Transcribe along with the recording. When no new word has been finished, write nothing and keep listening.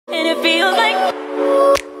feels like.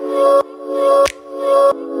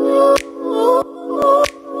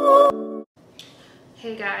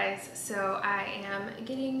 Hey guys, so I am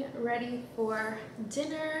getting ready for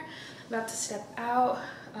dinner. I'm about to step out.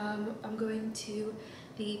 I'm going to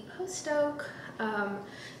the Post Oak.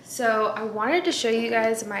 So I wanted to show you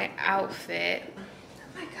guys my outfit.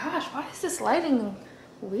 Oh my gosh, why is this lighting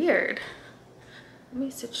weird? Let me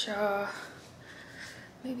sit y'all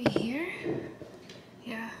maybe here.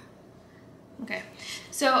 Yeah. Okay.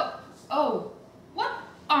 So, oh, what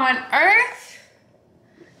on earth?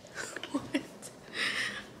 What?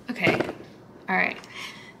 Okay. All right.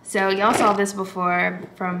 So y'all saw this before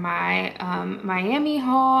from my Miami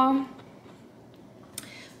haul,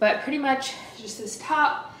 but pretty much just this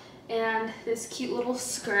top and this cute little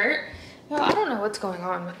skirt. Well, I don't know what's going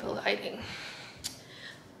on with the lighting,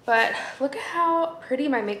 but look at how pretty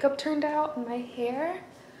my makeup turned out and my hair.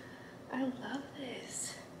 I love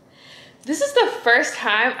this. This is the first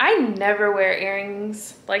time. I never wear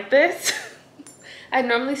earrings like this. I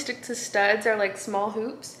normally stick to studs or like small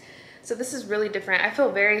hoops. So this is really different. I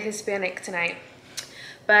feel very Hispanic tonight.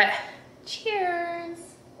 But cheers.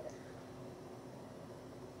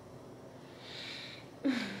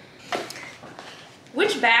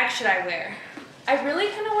 Which bag should I wear? I really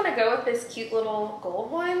kind of want to go with this cute little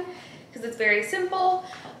gold one because it's very simple.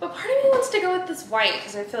 But part of me wants to go with this white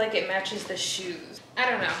because I feel like it matches the shoes. I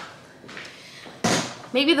don't know.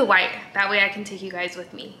 Maybe the white. That way I can take you guys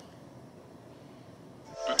with me.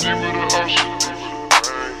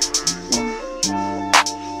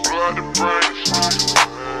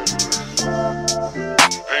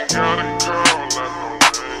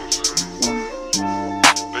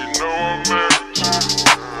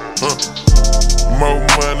 More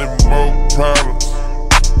money, more problems.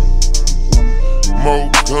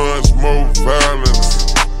 More guns, more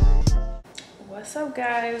violence. What's up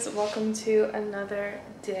guys? Welcome to another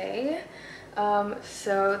day.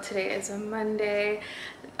 So today is a Monday.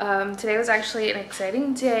 Today was actually an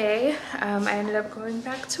exciting day. I ended up going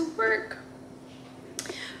back to work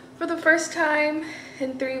for the first time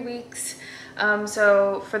in 3 weeks.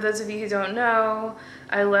 So for those of you who don't know,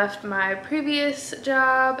 I left my previous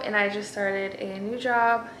job and I just started a new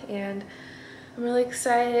job and I'm really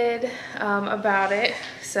excited about it.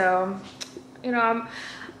 So, you know,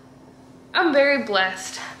 I'm very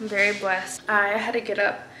blessed. I'm very blessed. I had to get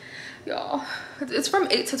up, y'all. It's from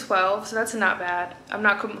 8 to 12, so that's not bad. I'm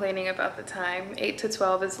not complaining about the time. 8 to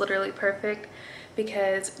 12 is literally perfect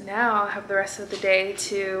because now I have the rest of the day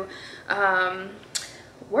to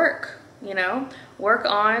work, you know, work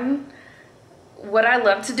on what I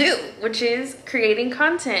love to do, which is creating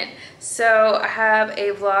content. So I have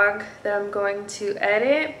a vlog that I'm going to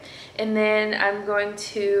edit, and then I'm going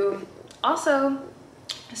to also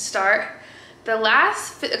start the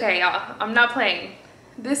last okay y'all, I'm not playing.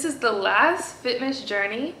 This is the last fitness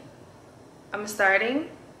journey. I'm starting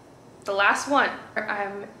the last one.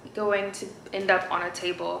 I'm going to end up on a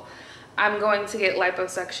table. I'm going to get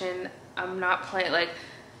liposuction. I'm not playing. Like,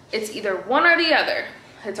 it's either one or the other.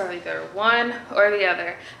 It's either one or the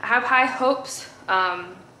other. I have high hopes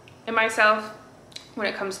in myself when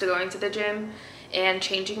it comes to going to the gym and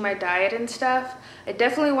changing my diet and stuff. I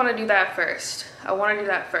definitely want to do that first. I want to do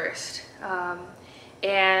that first.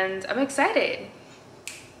 And I'm excited.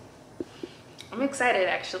 I'm excited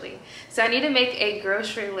actually. So I need to make a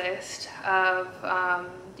grocery list of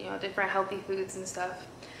you know, different healthy foods and stuff.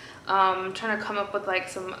 I'm trying to come up with like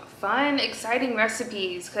some fun, exciting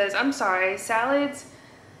recipes because I'm sorry, salads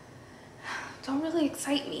don't really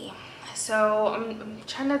excite me. So I'm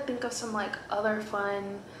trying to think of some like other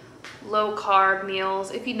fun low carb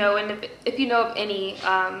meals. If you know, and if you know of any,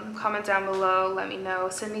 comment down below, let me know,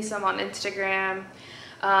 send me some on Instagram.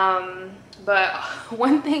 But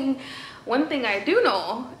one thing I do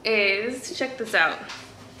know is, check this out,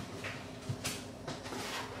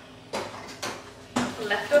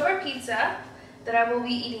 leftover pizza that I will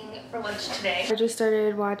be eating for lunch today. I just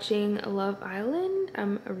started watching Love Island.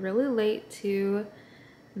 I'm really late to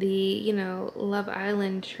the, you know, Love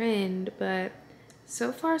Island trend, but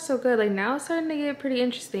so far so good. Like, now it's starting to get pretty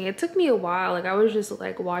interesting. It took me a while. Like, I was just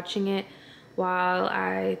like watching it while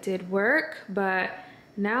I did work, but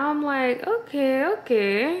now I'm like,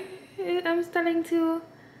 okay, I'm starting to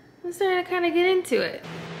kind of get into it.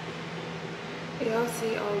 Y'all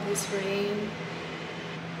see all this rain?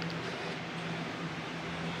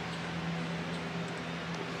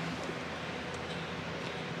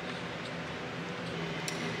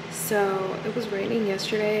 So it was raining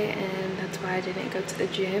yesterday and that's why I didn't go to the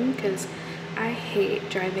gym, because I hate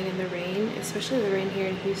driving in the rain, especially the rain here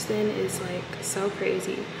in Houston is like so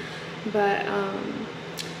crazy. But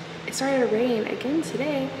it started to rain again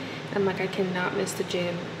today. I'm like, I cannot miss the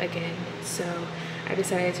gym again. So I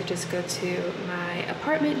decided to just go to my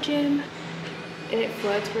apartment gym, and it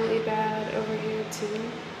floods really bad over here too.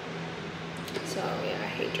 So yeah, I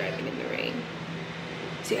hate driving in the rain.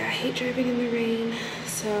 So yeah, I hate driving in the rain.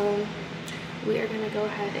 So we are gonna go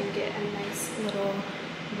ahead and get a nice little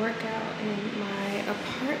workout in my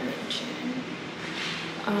apartment gym.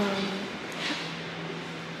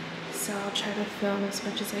 So I'll try to film as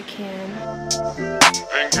much as I can.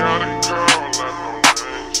 Ain't got a girl like no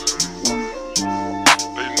names.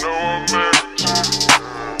 They know I'm married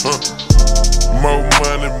to more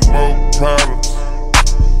money, more problems.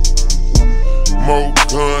 More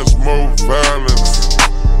guns, more violence.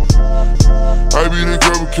 I beat a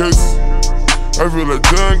couple cases. I feel like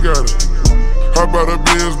John got it. How about a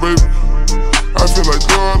Benz, baby? I feel like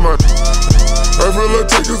God like it. I feel like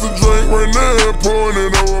taking some drink right now and pouring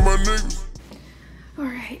it over my niggas.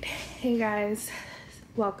 Alright, hey guys.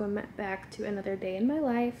 Welcome back to another day in my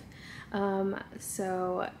life.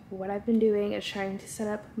 So what I've been doing is trying to set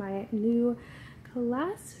up my new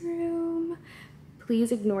classroom.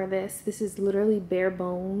 Please ignore this. This is literally bare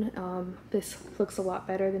bone. This looks a lot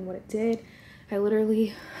better than what it did. I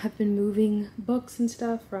literally have been moving books and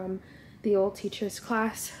stuff from the old teacher's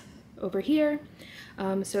class over here.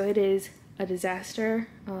 So it is a disaster,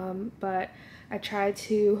 but I tried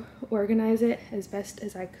to organize it as best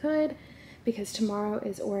as I could because tomorrow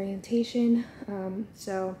is orientation.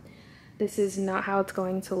 So this is not how it's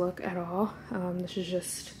going to look at all. This is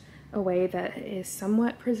just a way that is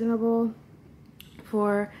somewhat presentable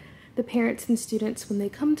for the parents and students when they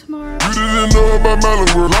come tomorrow. You didn't know about my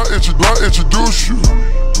world, I introduce you.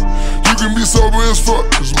 You can be sober as fuck,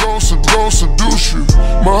 it's gon' seduce you.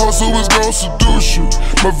 My hustle is gon' seduce you.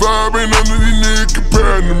 My vibe ain't none of these niggas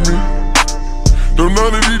compared to me. Don't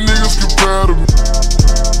none of these niggas compare to me.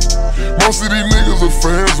 Most of these niggas are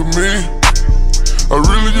fans of me. I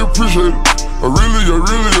really appreciate it. I really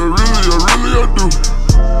do.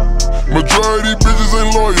 Majority of these bitches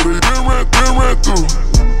ain't loyal, they been ran through.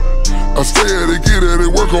 I stay at it, get at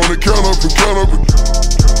it, work on it, count up.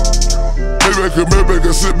 Maybe I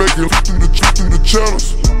can sit back and flip through the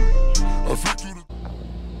channels. I flip through the...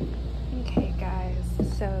 Okay guys,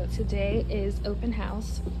 so today is open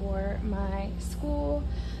house for my school.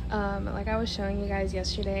 Like I was showing you guys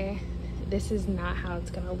yesterday, this is not how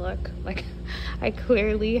it's gonna look. Like I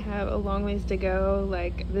clearly have a long ways to go.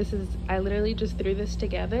 Like I literally just threw this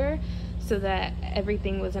together so that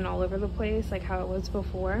everything wasn't all over the place like how it was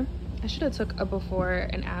before. I should have took a before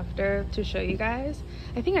and after to show you guys.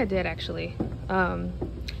 I think I did actually.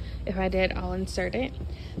 If I did, I'll insert it.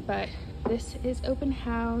 But this is open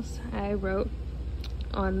house. I wrote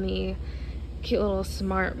on the cute little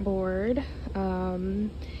smart board.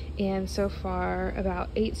 And so far about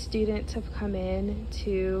 8 students have come in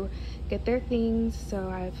to get their things. So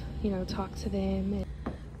I've, talked to them.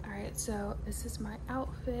 Alright, so this is my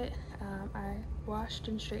outfit. I washed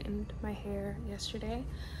and straightened my hair yesterday.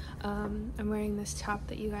 I'm wearing this top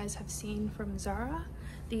that you guys have seen from Zara.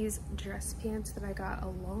 These dress pants that I got a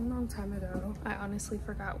long time ago. I honestly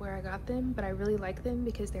forgot where I got them, but I really like them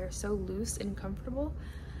because they're so loose and comfortable.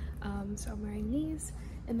 So I'm wearing these,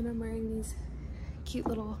 and then I'm wearing these cute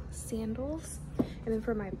little sandals. And then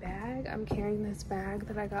for my bag, I'm carrying this bag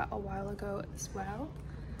that I got a while ago as well,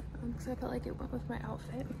 because I felt like it went with my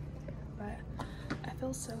outfit. But I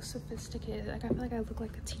feel so sophisticated. Like I feel like I look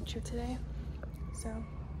like a teacher today. So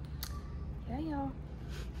yeah, y'all,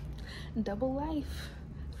 double life.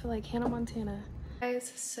 I feel like Hannah Montana.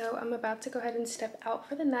 Guys, so I'm about to go ahead and step out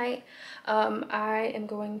for the night. I am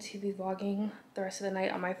going to be vlogging the rest of the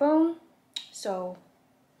night on my phone. So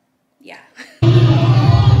yeah.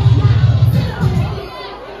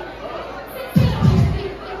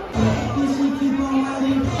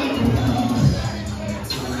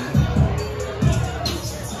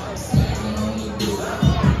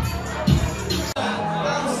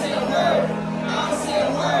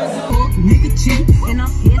 And I'm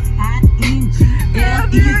S-I-N-G.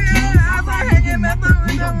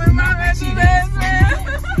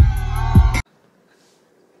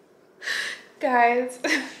 Guys,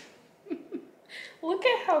 look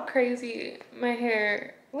at how crazy my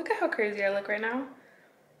hair, look at how crazy I look right now.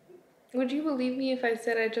 Would you believe me if I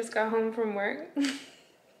said I just got home from work? I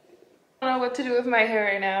don't know what to do with my hair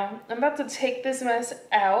right now. I'm about to take this mess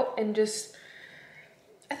out and I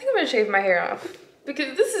think I'm gonna shave my hair off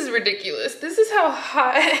because this is ridiculous. This is how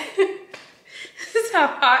hot, this is how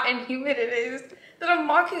hot and humid it is that I'm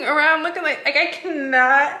walking around looking like I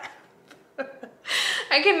cannot,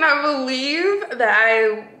 I cannot believe that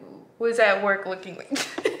I was at work looking like this.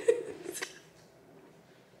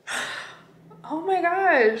 my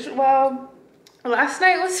gosh. Well, last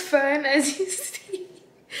night was fun, as you see.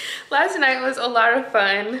 Last night was a lot of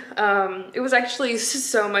fun. It was actually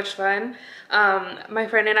so much fun. My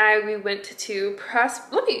friend and I, we went to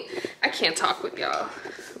I can't talk with y'all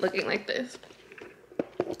looking like this.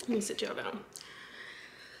 Let me sit y'all down.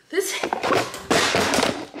 Oh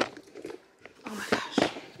my gosh,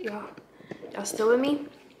 y'all still with me?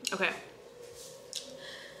 Okay.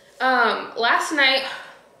 Last night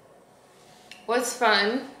was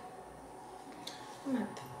fun. I'm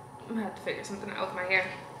gonna have to figure something out with my hair.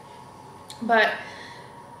 But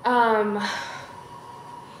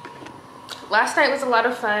last night was a lot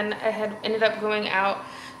of fun. I had ended up going out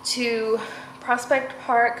to Prospect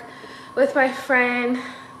Park with my friend.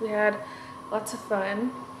 We had lots of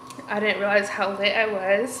fun. I didn't realize how lit I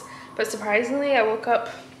was, but surprisingly I woke up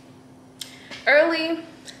early,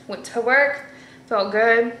 went to work, felt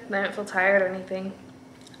good. I didn't feel tired or anything.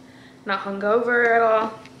 Not hungover at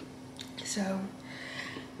all. So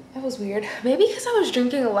that was weird. Maybe because I was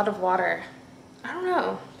drinking a lot of water. I don't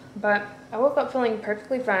know. But I woke up feeling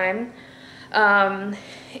perfectly fine.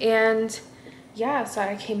 And yeah, so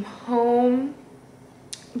I came home,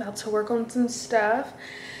 about to work on some stuff.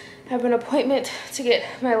 I have an appointment to get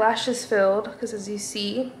my lashes filled because, as you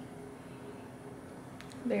see,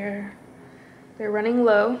 they're running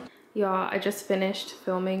low. Y'all, I just finished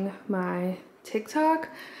filming my TikTok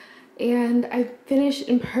and I finished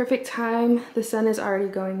in perfect time. The sun is already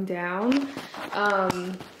going down. I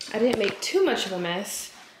didn't make too much of a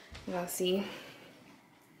mess. Y'all see.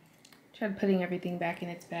 Tried putting everything back in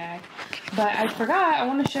its bag. But I forgot, I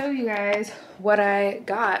want to show you guys what I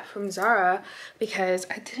got from Zara because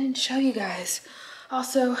I didn't show you guys.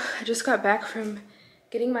 Also, I just got back from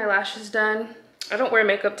getting my lashes done. I don't wear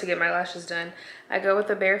makeup to get my lashes done. I go with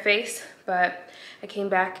a bare face, but I came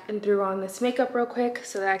back and threw on this makeup real quick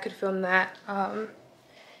so that I could film that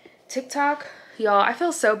TikTok. Y'all, I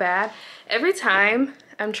feel so bad. Every time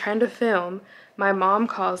I'm trying to film, my mom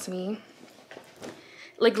calls me.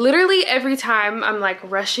 Like literally every time I'm like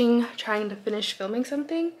rushing, trying to finish filming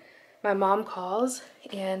something, my mom calls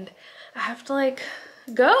and I have to like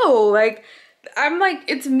go. Like I'm like,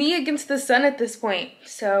 it's me against the sun at this point.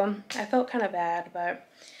 So I felt kind of bad, but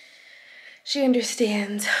she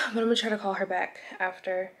understands. But I'm gonna try to call her back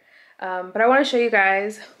after. But I wanna show you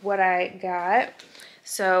guys what I got.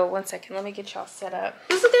 So 1 second, let me get y'all set up.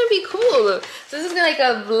 This is gonna be cool. So this is gonna like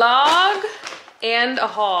a vlog and a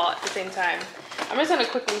haul at the same time. I'm just gonna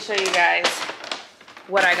quickly show you guys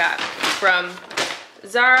what I got from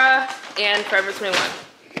Zara and Forever 21.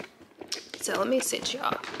 So let me sit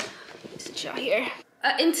y'all here.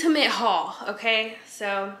 An intimate haul, okay?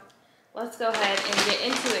 So let's go ahead and get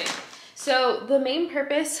into it. So the main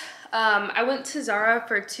purpose, I went to Zara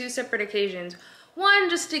for 2 separate occasions. One,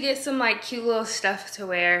 just to get some like cute little stuff to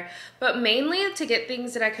wear, but mainly to get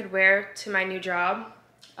things that I could wear to my new job,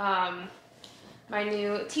 my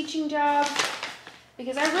new teaching job.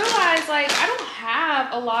 Because I realized like I don't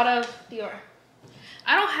have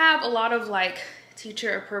a lot of like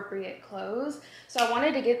teacher appropriate clothes. So I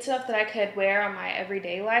wanted to get stuff that I could wear on my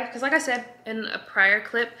everyday life. Because like I said in a prior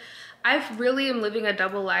clip, I really am living a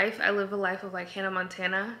double life. I live a life of like Hannah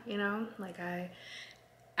Montana, you know? Like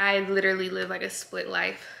I literally live like a split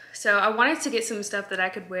life. So I wanted to get some stuff that I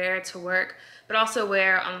could wear to work, but also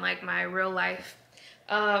wear on like my real life.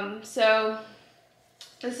 So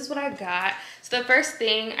this is what I got. So the first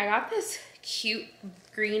thing, I got this cute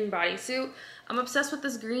green bodysuit. I'm obsessed with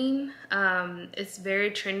this green. It's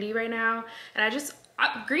very trendy right now. And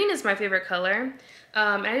green is my favorite color.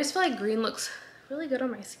 And I just feel like green looks really good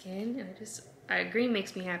on my skin. And green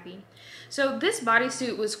makes me happy. So this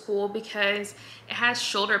bodysuit was cool because it has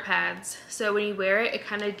shoulder pads. So when you wear it, it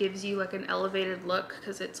kind of gives you like an elevated look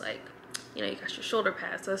because it's like, you know, you got your shoulder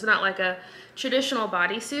pads. So it's not like a traditional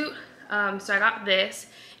bodysuit. So I got this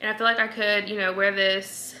and I feel like I could, you know, wear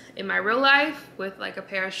this in my real life with like a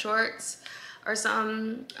pair of shorts or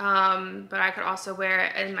something. But I could also wear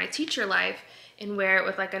it in my teacher life and wear it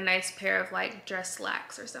with like a nice pair of like dress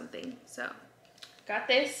slacks or something. So got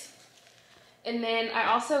this. And then I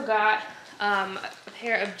also got a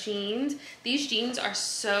pair of jeans. These jeans are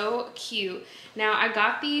so cute. Now I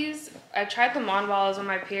got these, I tried them on while I was on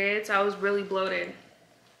my period, so I was really bloated.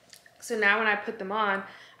 So now when I put them on,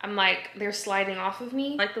 I'm like, they're sliding off of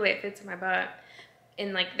me. I like the way it fits in my butt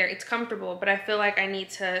and like it's comfortable, but I feel like I need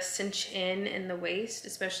to cinch in the waist,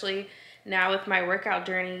 especially now with my workout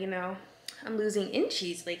journey, you know, I'm losing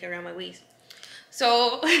inches like around my waist.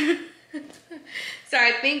 So, so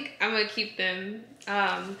I think I'm gonna keep them.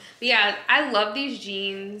 But yeah, I love these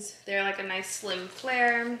jeans. They're like a nice slim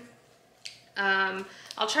flare.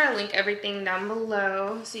 I'll try to link everything down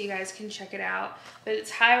below so you guys can check it out. But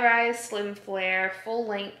it's high-rise, slim flare,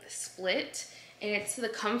 full-length split, and it's the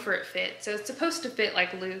comfort fit. So it's supposed to fit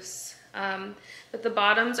like loose. But the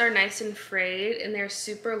bottoms are nice and frayed, and they're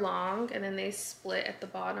super long, and then they split at the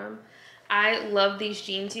bottom. I love these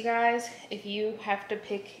jeans, you guys. If you have to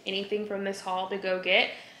pick anything from this haul to go get,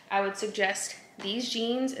 I would suggest these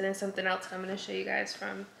jeans and then something else I'm going to show you guys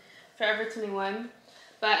from Forever 21.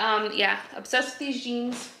 But yeah, obsessed with these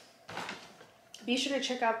jeans. Be sure to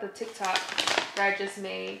check out the TikTok that I just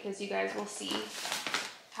made, because you guys will see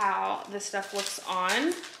how this stuff looks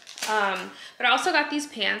on. But I also got these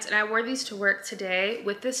pants, and I wore these to work today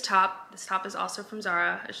with this top. This top is also from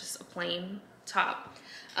Zara. It's just a plain top.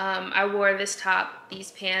 I wore this top,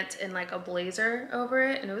 these pants, and like a blazer over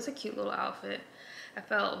it, and it was a cute little outfit. I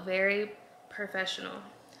felt very professional.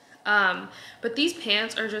 But these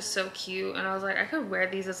pants are just so cute, and I was like, I could wear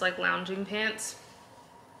these as like lounging pants.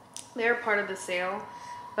 They're part of the sale,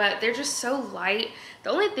 but they're just so light. The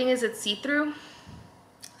only thing is it's see-through,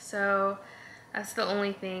 so that's the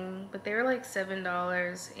only thing. But they were like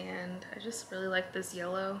 $7, and I just really like this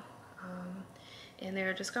yellow, and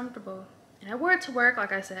they're just comfortable. And I wore it to work,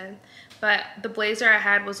 like I said, but the blazer I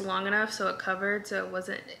had was long enough so it covered, so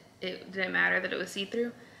it didn't matter that it was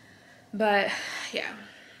see-through. But yeah,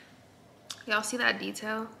 y'all see that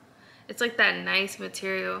detail? It's like that nice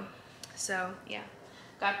material. So yeah,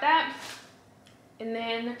 got that. And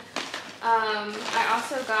then I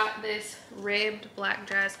also got this ribbed black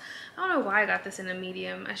dress. I don't know why I got this in a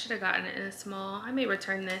medium. I should have gotten it in a small. I may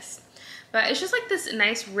return this, but it's just like this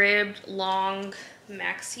nice ribbed long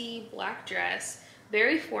maxi black dress,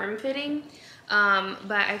 very form-fitting.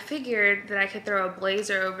 But I figured that I could throw a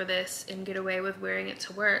blazer over this and get away with wearing it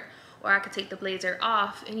to work, or I could take the blazer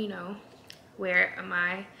off and, you know, wear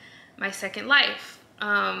my second life.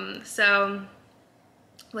 So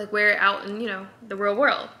like wear it out in, you know, the real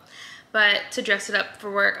world. But to dress it up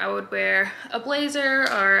for work, I would wear a blazer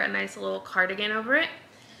or a nice little cardigan over it.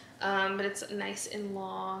 But it's nice and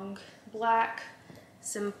long, black,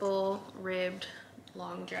 simple, ribbed,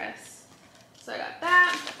 long dress. So I got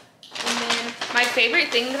that. And then my favorite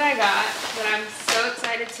thing that I got that I'm so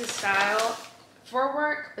excited to style for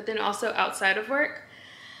work, but then also outside of work.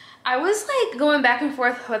 I was like going back and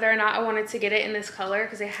forth whether or not I wanted to get it in this color,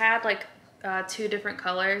 because they had like two different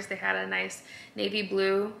colors. They had a nice navy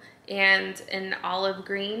blue and an olive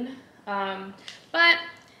green. But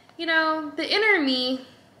you know, the inner me,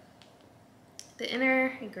 the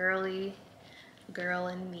inner girly girl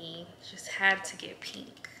in me just had to get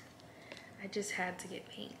pink. I just had to get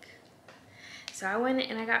pink. So I went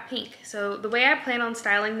and I got pink. So the way I plan on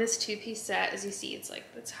styling this two-piece set, as you see, it's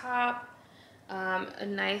like the top, a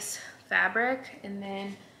nice fabric, and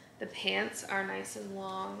then the pants are nice and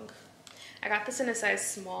long. I got this in a size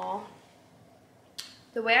small.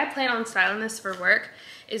 The way I plan on styling this for work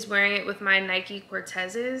is wearing it with my Nike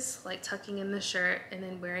Cortezes, like tucking in the shirt and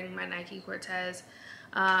then wearing my Nike Cortez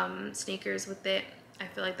sneakers with it. I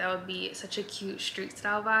feel like that would be such a cute street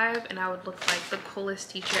style vibe, and I would look like the coolest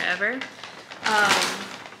teacher ever.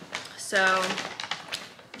 So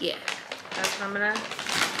yeah, that's what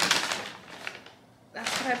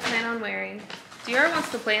I plan on wearing. Dior wants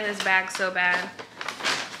to play in this bag so bad.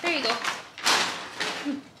 There you go.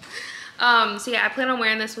 So yeah, I plan on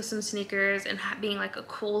wearing this with some sneakers and being like a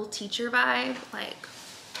cool teacher vibe, like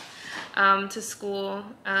to school.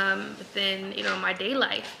 But then, you know, my day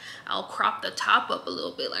life, I'll crop the top up a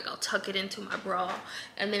little bit, like I'll tuck it into my bra,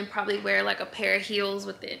 and then probably wear like a pair of heels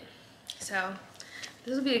with it. So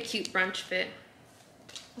this would be a cute brunch fit.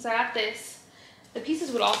 So I got this. The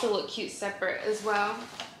pieces would also look cute separate as well.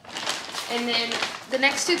 And then the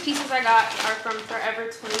next two pieces I got are from Forever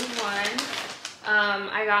 21.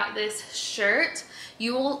 I got this shirt. If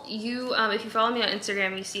you follow me on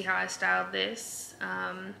Instagram, you see how I styled this.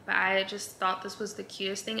 But I just thought this was the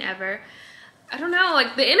cutest thing ever. I don't know,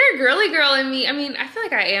 like the inner girly girl in me. I mean, I feel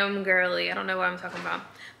like I am girly. I don't know what I'm talking about.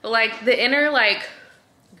 But like the inner like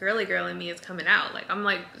girly girl in me is coming out. Like I'm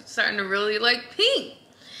like starting to really like pink.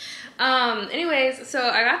 Anyways, so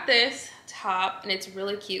I got this top, and it's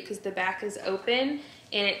really cute because the back is open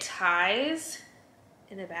and it ties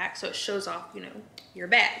in the back, so it shows off, you know, your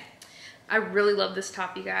bag. I really love this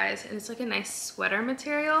top, you guys, and it's like a nice sweater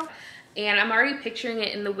material, and I'm already picturing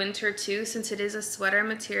it in the winter too, since it is a sweater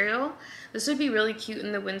material. This would be really cute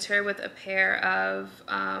in the winter with a pair of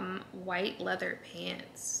white leather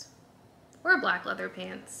pants or black leather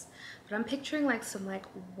pants, but I'm picturing like some like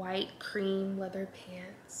white cream leather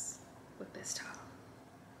pants with this top.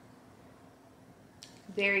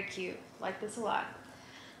 Very cute. Like this a lot.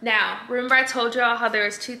 Now, remember I told y'all how there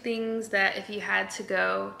was 2 things that if you had to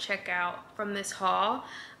go check out from this haul.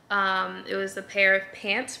 It was a pair of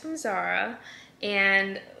pants from Zara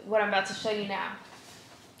and what I'm about to show you now.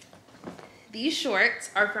 These shorts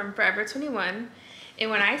are from Forever 21, and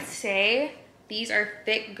when I say these are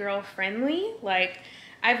thick girl friendly, like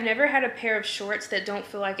I've never had a pair of shorts that don't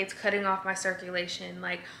feel like it's cutting off my circulation,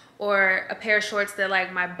 like, or a pair of shorts that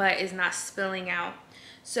like my butt is not spilling out.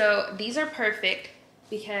 So these are perfect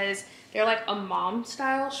because they're like a mom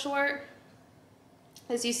style short.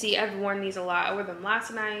 As you see, I've worn these a lot. I wore them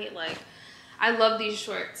last night. Like, I love these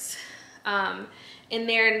shorts. And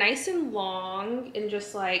they're nice and long and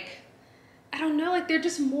just like, I don't know, like they're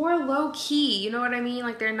just more low key. You know what I mean?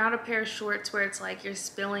 Like they're not a pair of shorts where it's like you're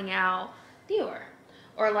spilling out Dior.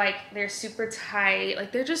 Or like they're super tight.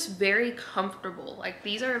 Like they're just very comfortable. Like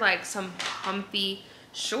these are like some comfy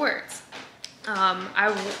shorts.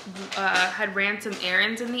 I had ran some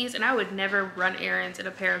errands in these, and I would never run errands in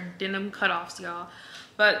a pair of denim cutoffs, y'all.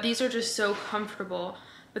 But these are just so comfortable.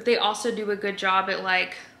 But they also do a good job at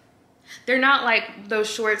like, they're not like those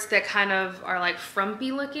shorts that kind of are like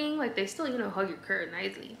frumpy looking. Like they still, you know, hug your curve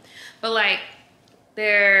nicely. But like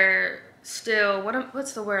they're still,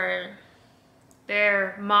 what's the word?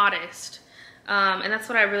 They're modest. And that's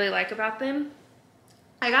what I really like about them.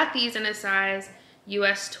 I got these in a size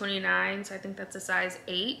US 29, so I think that's a size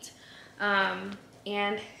 8.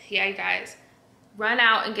 And yeah, you guys, run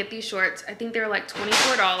out and get these shorts. I think they're like $24,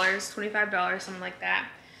 $25, something like that.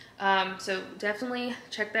 So definitely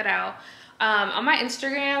check that out. On my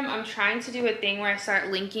Instagram, I'm trying to do a thing where I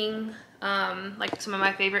start linking like some of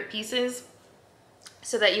my favorite pieces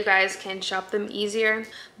so that you guys can shop them easier.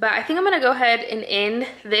 But I think I'm gonna go ahead and end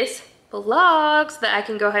this vlog so that I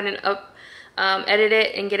can go ahead and edit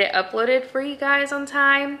it and get it uploaded for you guys on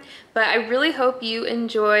time. But I really hope you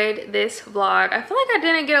enjoyed this vlog. I feel like I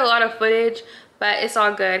didn't get a lot of footage, but it's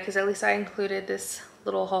all good because at least I included this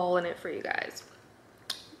little haul in it for you guys.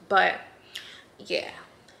 But yeah,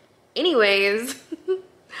 anyways,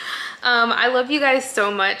 I love you guys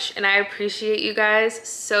so much and I appreciate you guys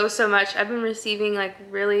so much. I've been receiving like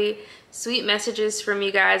really sweet messages from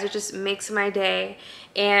you guys. It just makes my day.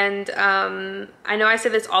 And I know I say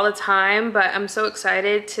this all the time, but I'm so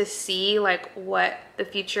excited to see like what the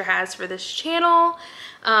future has for this channel,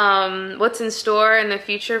 what's in store in the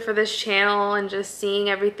future for this channel, and just seeing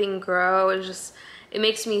everything grow is just, it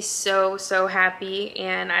makes me so happy.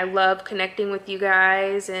 And I love connecting with you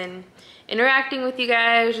guys and interacting with you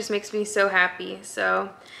guys. Just makes me so happy. So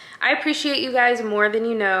I appreciate you guys more than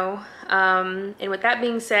you know. And with that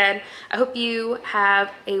being said, I hope you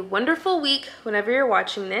have a wonderful week whenever you're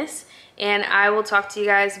watching this, and I will talk to you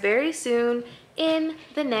guys very soon in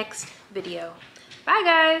the next video. Bye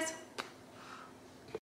guys.